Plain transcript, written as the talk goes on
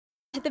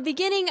At the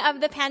beginning of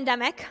the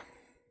pandemic,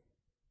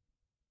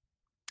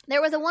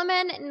 there was a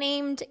woman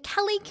named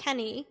Kelly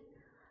Kenny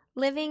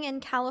living in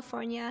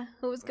California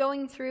who was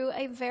going through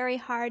a very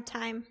hard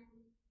time.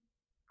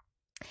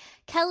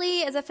 Kelly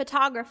is a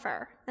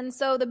photographer, and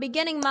so the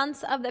beginning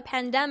months of the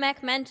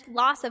pandemic meant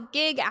loss of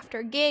gig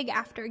after gig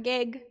after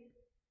gig.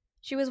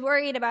 She was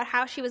worried about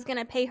how she was going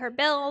to pay her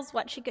bills,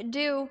 what she could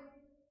do,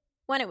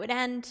 when it would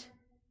end.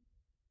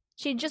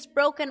 She'd just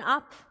broken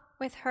up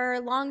with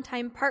her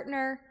longtime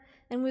partner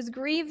and was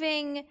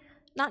grieving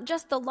not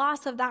just the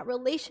loss of that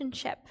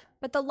relationship,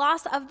 but the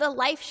loss of the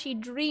life she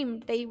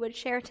dreamed they would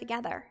share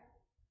together.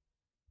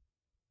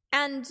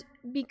 And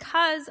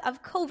because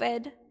of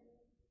COVID,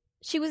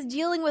 she was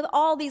dealing with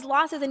all these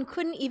losses and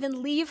couldn't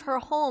even leave her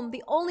home.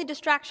 The only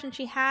distraction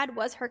she had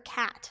was her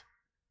cat.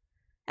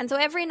 And so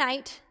every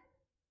night,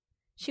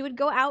 she would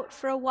go out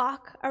for a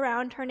walk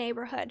around her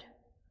neighborhood,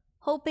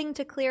 hoping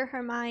to clear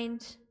her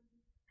mind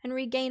and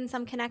regain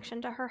some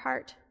connection to her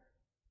heart.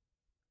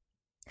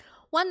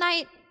 One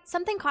night,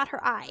 something caught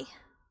her eye.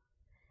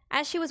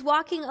 As she was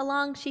walking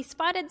along, she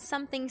spotted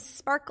something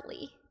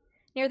sparkly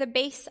near the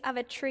base of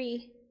a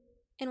tree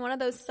in one of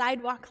those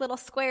sidewalk little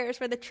squares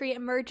where the tree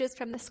emerges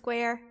from the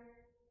square.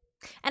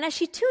 And as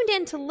she tuned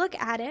in to look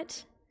at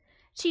it,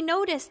 she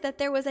noticed that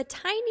there was a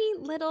tiny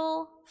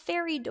little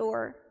fairy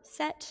door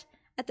set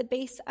at the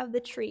base of the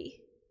tree,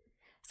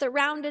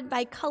 surrounded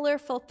by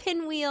colorful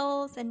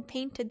pinwheels and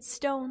painted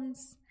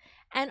stones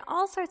and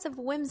all sorts of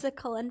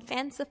whimsical and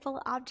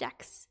fanciful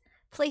objects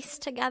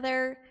placed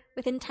together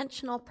with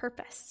intentional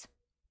purpose.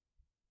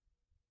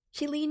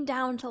 She leaned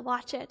down to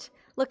watch it,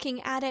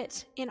 looking at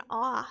it in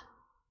awe.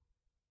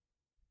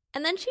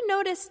 And then she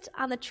noticed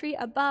on the tree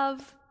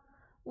above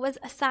was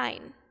a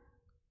sign.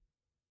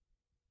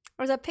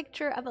 There was a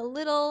picture of a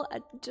little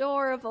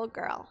adorable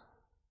girl,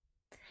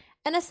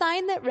 and a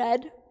sign that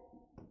read,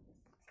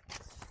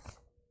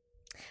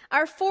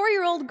 "Our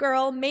 4-year-old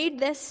girl made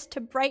this to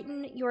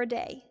brighten your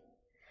day.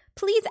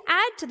 Please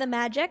add to the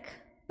magic,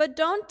 but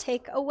don't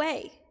take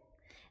away.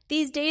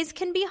 These days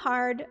can be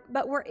hard,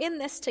 but we're in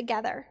this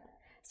together.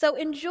 So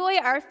enjoy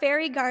our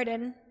fairy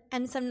garden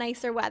and some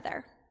nicer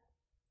weather."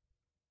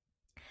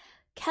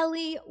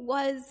 Kelly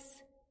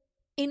was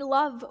in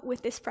love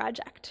with this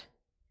project.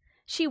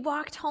 She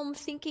walked home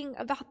thinking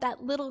about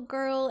that little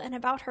girl and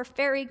about her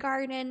fairy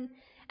garden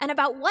and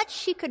about what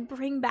she could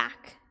bring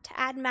back to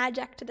add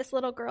magic to this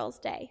little girl's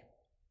day.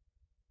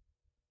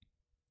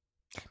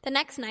 The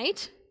next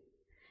night,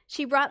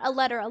 she brought a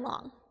letter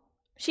along.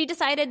 She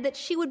decided that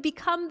she would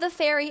become the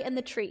fairy in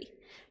the tree.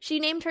 She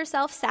named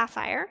herself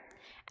Sapphire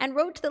and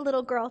wrote to the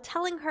little girl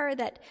telling her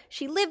that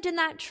she lived in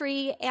that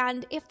tree,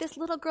 and if this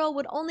little girl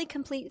would only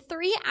complete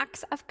 3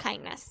 acts of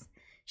kindness,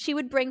 she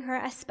would bring her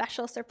a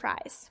special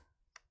surprise.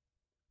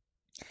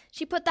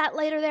 She put that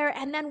letter there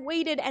and then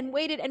waited and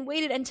waited and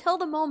waited until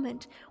the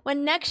moment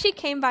when next she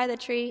came by the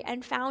tree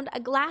and found a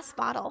glass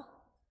bottle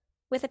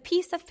with a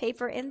piece of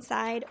paper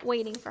inside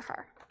waiting for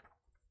her.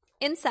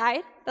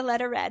 Inside, the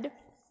letter read,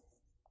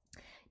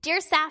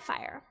 "Dear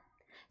Sapphire,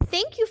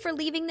 thank you for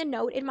leaving the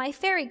note in my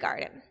fairy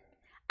garden.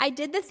 I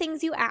did the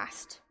things you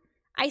asked.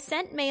 I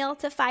sent mail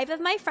to 5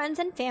 of my friends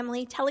and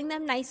family telling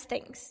them nice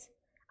things.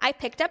 I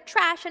picked up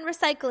trash and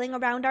recycling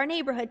around our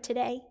neighborhood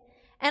today.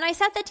 And I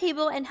set the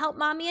table and helped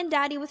Mommy and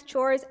Daddy with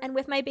chores and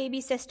with my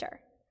baby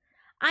sister.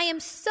 I am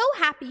so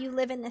happy you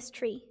live in this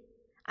tree.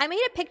 I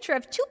made a picture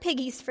of 2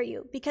 piggies for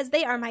you because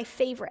they are my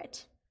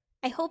favorite.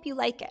 I hope you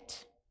like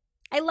it.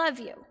 I love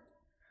you.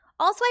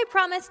 Also, I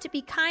promise to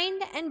be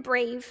kind and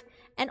brave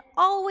and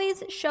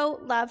always show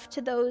love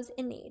to those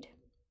in need."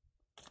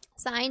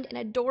 Signed in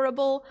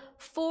adorable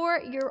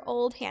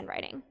 4-year-old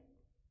handwriting,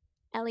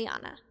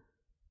 Eliana.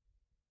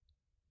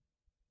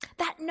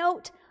 That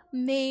note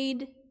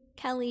made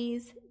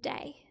Kelly's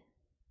day.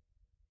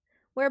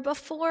 Where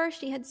before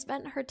she had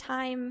spent her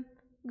time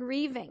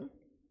grieving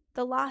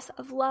the loss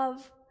of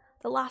love,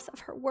 the loss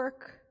of her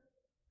work,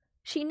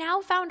 she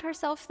now found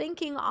herself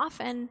thinking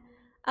often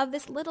of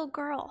this little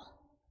girl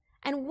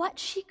and what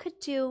she could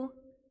do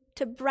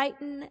to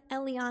brighten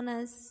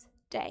Eliana's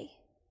day.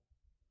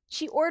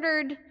 She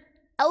ordered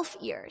elf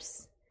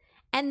ears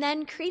and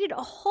then created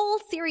a whole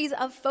series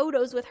of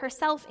photos with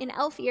herself in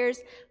elf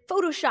ears,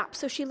 photoshopped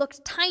so she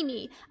looked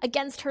tiny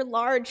against her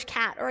large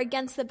cat or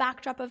against the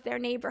backdrop of their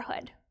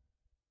neighborhood.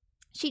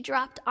 She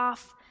dropped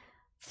off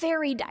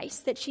fairy dice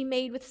that she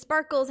made with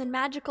sparkles and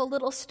magical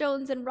little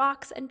stones and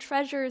rocks and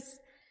treasures.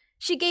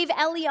 She gave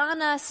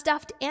Eliana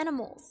stuffed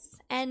animals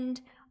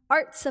and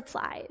art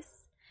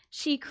supplies.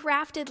 She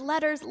crafted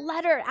letters,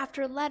 letter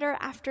after letter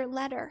after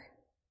letter,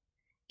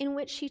 in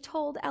which she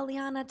told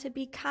Eliana to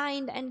be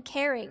kind and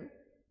caring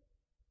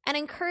and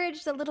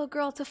encouraged the little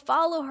girl to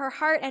follow her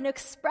heart and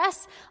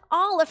express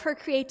all of her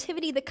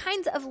creativity, the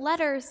kinds of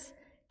letters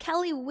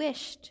Kelly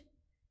wished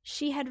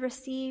she had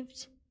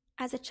received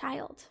as a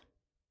child.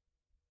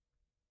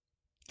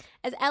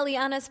 As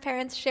Eliana's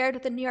parents shared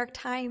with the New York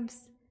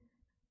Times,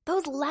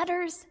 those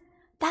letters,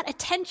 that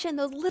attention,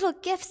 those little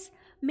gifts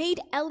made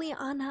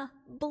Eliana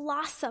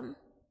blossom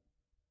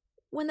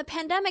when the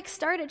pandemic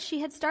started, she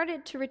had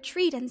started to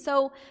retreat, and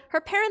so her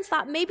parents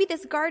thought maybe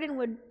this garden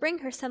would bring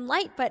her some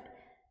light, but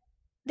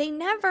they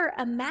never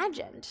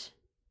imagined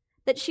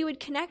that she would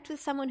connect with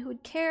someone who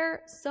would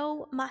care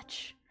so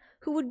much,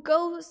 who would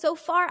go so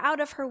far out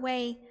of her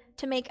way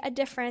to make a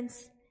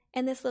difference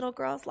in this little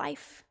girl's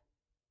life.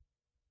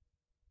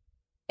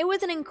 It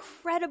was an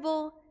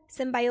incredible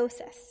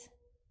symbiosis.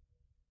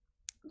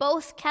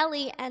 Both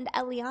Kelly and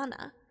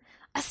Eliana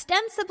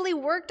ostensibly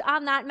worked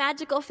on that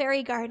magical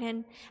fairy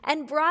garden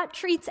and brought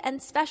treats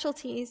and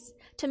specialties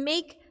to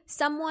make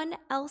someone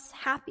else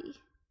happy.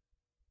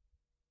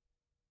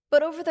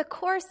 But over the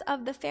course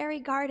of the fairy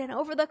garden,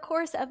 over the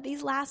course of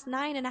these last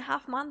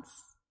 9.5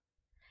 months,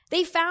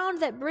 they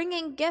found that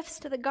bringing gifts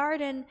to the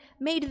garden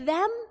made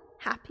them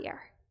happier.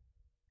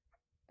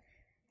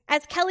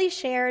 As Kelly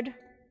shared,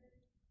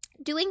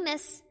 doing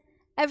this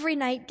every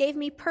night gave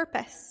me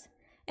purpose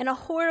in a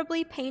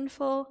horribly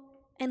painful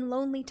and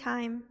lonely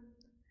time.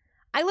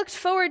 I looked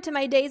forward to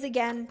my days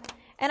again,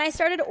 and I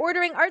started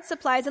ordering art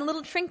supplies and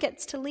little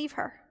trinkets to leave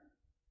her.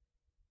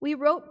 We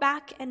wrote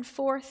back and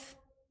forth,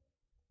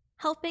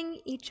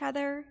 helping each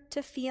other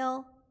to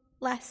feel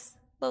less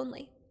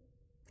lonely.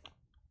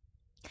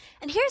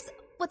 And here's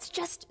what's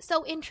just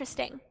so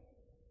interesting.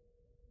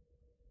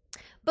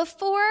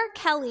 Before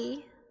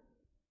Kelly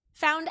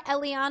found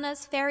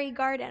Eliana's fairy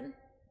garden,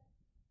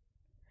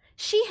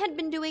 she had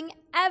been doing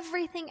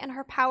everything in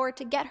her power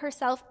to get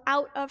herself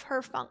out of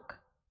her funk.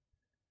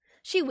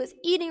 She was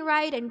eating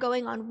right and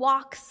going on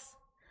walks.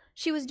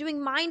 She was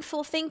doing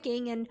mindful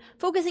thinking and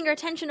focusing her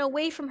attention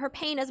away from her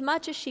pain as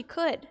much as she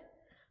could.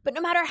 But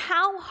no matter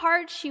how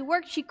hard she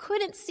worked, she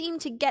couldn't seem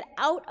to get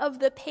out of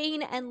the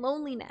pain and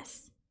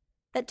loneliness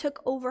that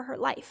took over her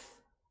life.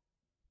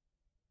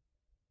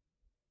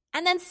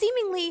 And then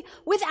seemingly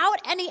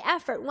without any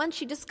effort, once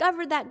she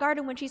discovered that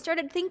garden, when she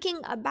started thinking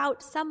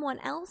about someone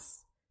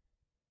else,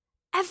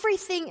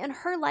 everything in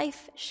her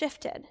life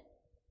shifted.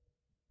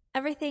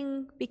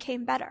 Everything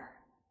became better.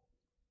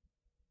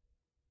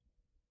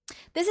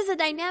 This is a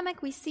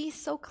dynamic we see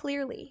so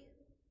clearly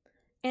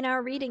in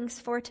our readings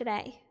for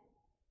today.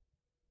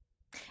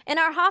 In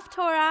our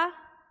Haftorah,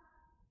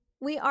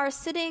 we are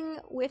sitting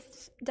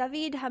with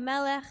David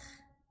HaMelech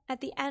at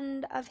the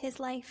end of his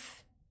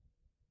life.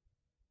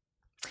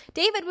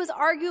 David was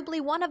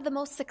arguably one of the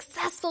most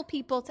successful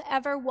people to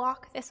ever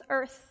walk this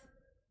earth.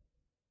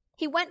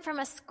 He went from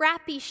a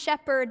scrappy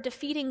shepherd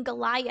defeating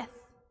Goliath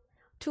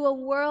to a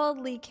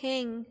worldly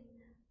king,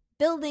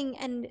 building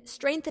and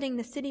strengthening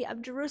the city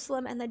of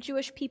Jerusalem and the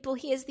Jewish people.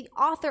 He is the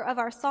author of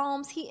our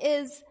Psalms. He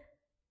is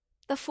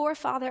the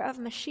forefather of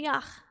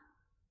Mashiach.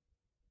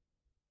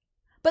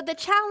 But the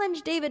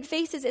challenge David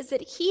faces is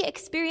that he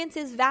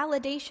experiences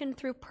validation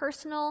through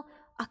personal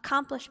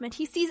accomplishment.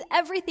 He sees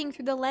everything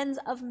through the lens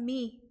of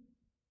me.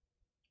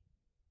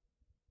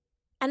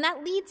 And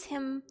that leads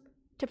him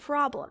to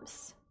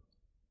problems.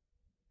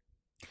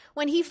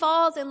 When he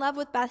falls in love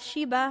with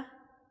Bathsheba,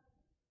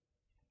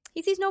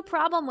 he sees no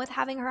problem with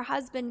having her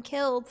husband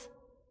killed,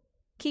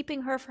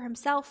 keeping her for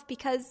himself,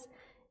 because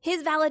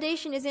his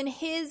validation is in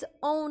his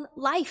own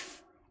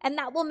life, and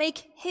that will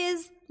make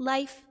his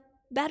life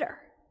better.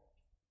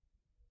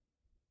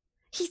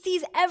 He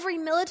sees every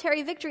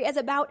military victory as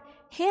about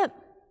him.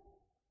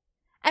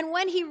 And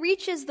when he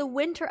reaches the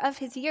winter of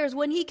his years,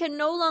 when he can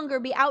no longer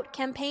be out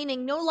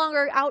campaigning, no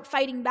longer out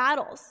fighting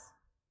battles,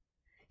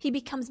 he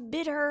becomes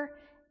bitter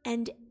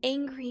and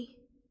angry.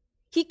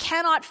 He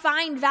cannot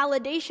find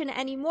validation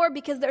anymore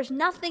because there's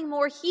nothing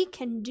more he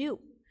can do.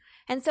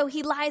 And so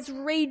he lies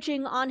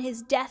raging on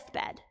his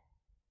deathbed,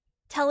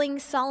 telling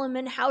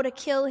Solomon how to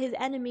kill his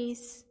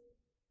enemies,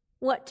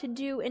 what to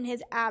do in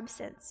his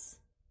absence,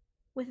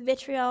 with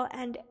vitriol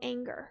and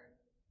anger.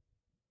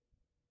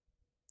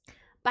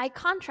 By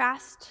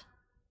contrast,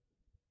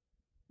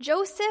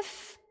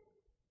 Joseph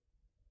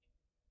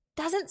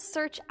doesn't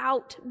search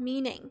out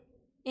meaning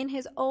in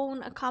his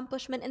own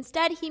accomplishment.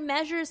 Instead, he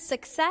measures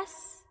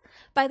success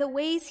by the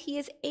ways he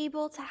is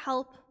able to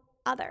help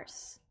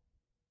others.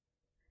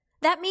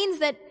 That means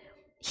that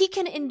he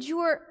can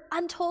endure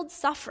untold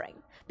suffering,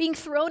 being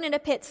thrown in a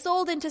pit,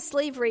 sold into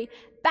slavery,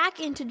 back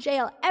into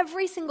jail.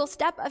 Every single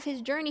step of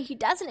his journey he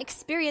doesn't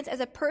experience as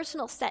a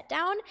personal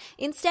setdown.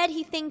 Instead,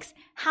 he thinks,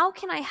 how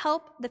can I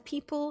help the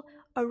people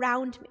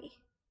around me?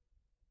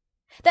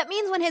 That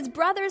means when his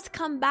brothers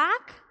come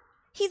back,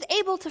 he's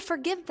able to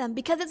forgive them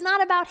because it's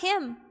not about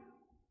him.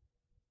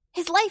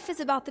 His life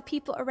is about the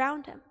people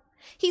around him.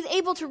 He's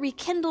able to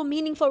rekindle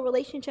meaningful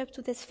relationships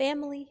with his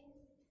family.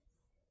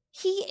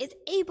 He is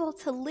able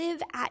to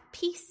live at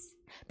peace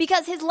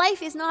because his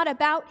life is not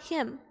about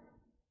him.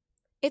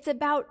 It's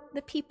about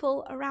the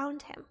people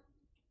around him.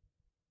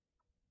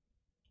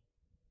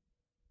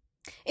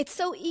 It's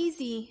so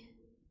easy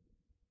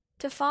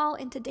to fall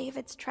into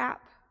David's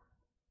trap,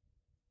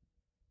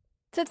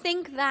 to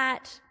think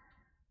that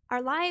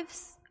our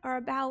lives are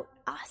about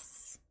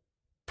us,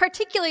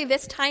 particularly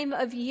this time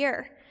of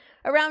year,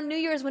 around New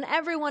Year's when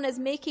everyone is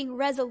making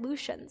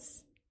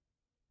resolutions.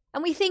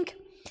 And we think,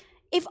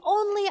 If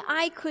only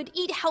I could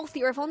eat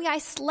healthier, if only I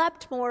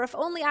slept more, if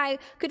only I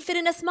could fit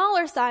in a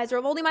smaller size, or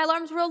if only my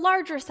alarms were a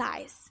larger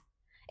size.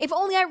 If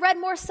only I read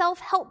more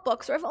self-help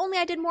books, or if only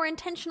I did more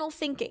intentional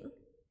thinking.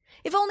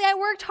 If only I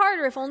worked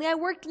harder, if only I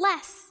worked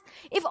less.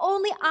 If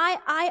only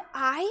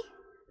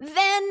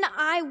then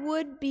I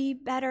would be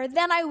better,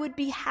 then I would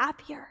be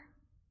happier.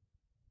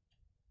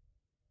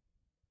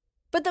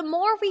 But the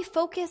more we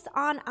focus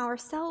on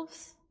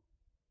ourselves,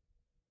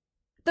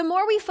 the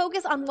more we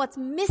focus on what's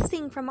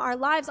missing from our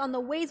lives, on the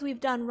ways we've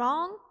done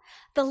wrong,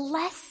 the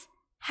less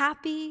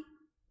happy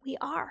we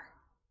are.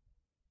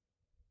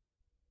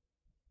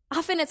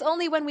 Often it's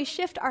only when we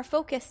shift our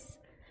focus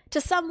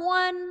to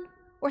someone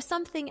or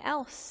something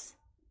else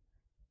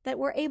that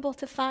we're able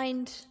to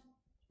find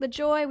the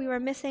joy we were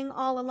missing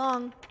all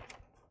along.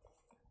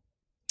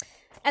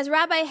 As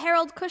Rabbi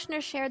Harold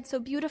Kushner shared so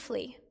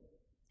beautifully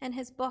in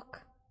his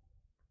book,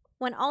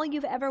 When All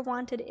You've Ever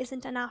Wanted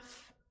Isn't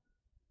Enough,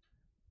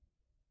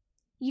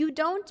 you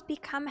don't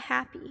become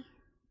happy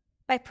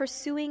by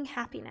pursuing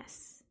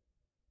happiness.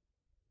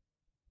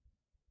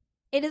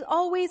 It is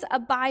always a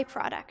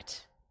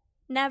byproduct,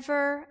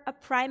 never a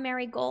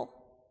primary goal.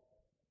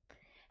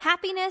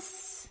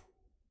 Happiness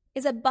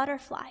is a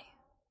butterfly.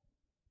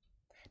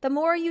 The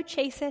more you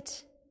chase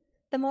it,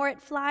 the more it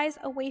flies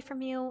away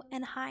from you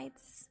and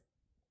hides.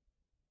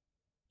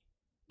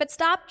 But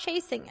stop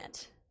chasing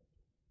it.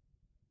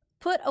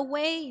 Put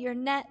away your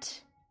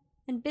net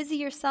and busy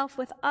yourself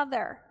with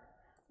other,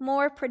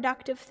 more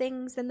productive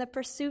things than the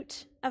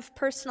pursuit of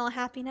personal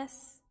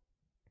happiness,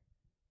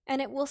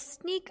 and it will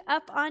sneak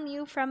up on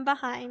you from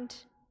behind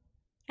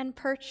and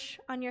perch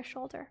on your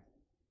shoulder.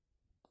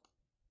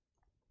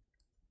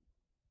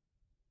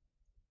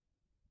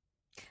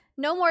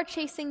 No more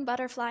chasing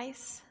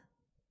butterflies.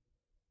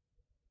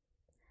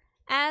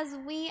 As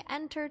we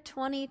enter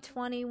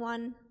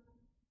 2021,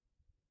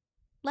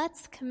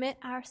 let's commit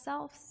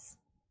ourselves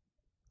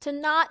to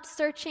not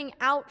searching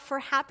out for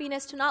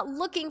happiness, to not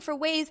looking for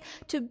ways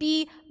to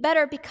be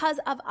better because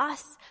of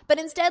us, but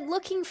instead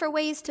looking for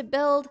ways to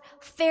build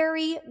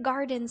fairy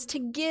gardens, to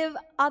give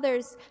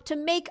others, to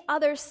make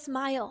others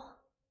smile.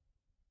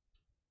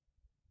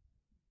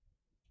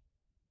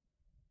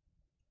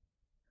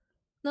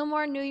 No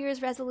more New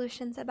Year's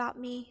resolutions about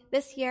me.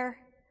 This year,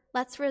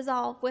 let's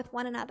resolve with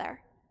one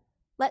another.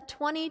 Let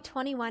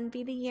 2021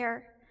 be the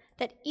year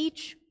that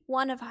each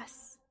one of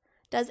us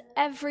does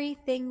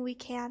everything we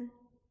can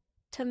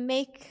to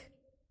make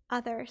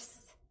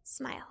others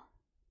smile.